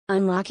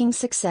Unlocking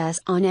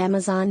success on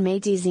Amazon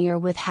made easier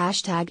with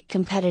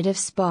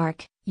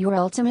 #CompetitiveSpark, your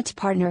ultimate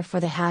partner for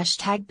the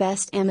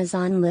 #Best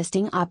Amazon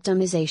Listing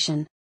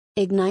Optimization.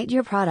 Ignite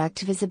your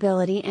product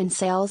visibility and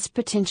sales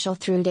potential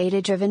through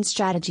data-driven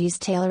strategies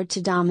tailored to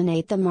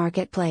dominate the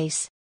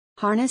marketplace.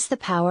 Harness the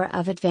power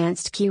of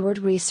advanced keyword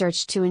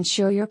research to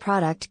ensure your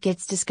product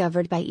gets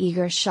discovered by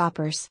eager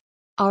shoppers.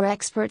 Our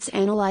experts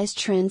analyze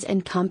trends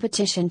and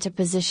competition to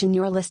position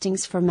your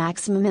listings for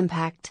maximum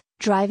impact,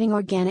 driving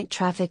organic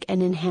traffic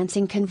and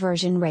enhancing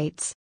conversion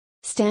rates.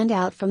 Stand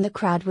out from the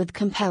crowd with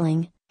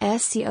compelling,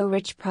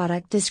 SEO-rich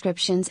product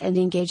descriptions and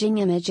engaging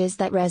images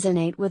that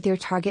resonate with your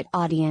target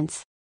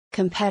audience.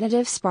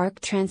 CompetitiveSpark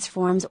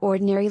transforms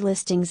ordinary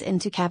listings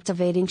into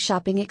captivating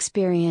shopping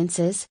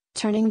experiences,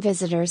 turning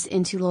visitors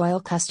into loyal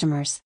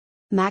customers.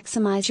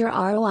 Maximize your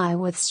ROI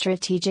with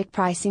strategic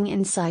pricing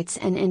insights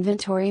and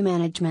inventory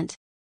management.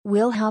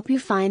 We'll help you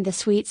find the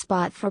sweet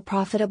spot for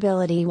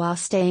profitability while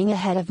staying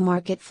ahead of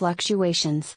market fluctuations.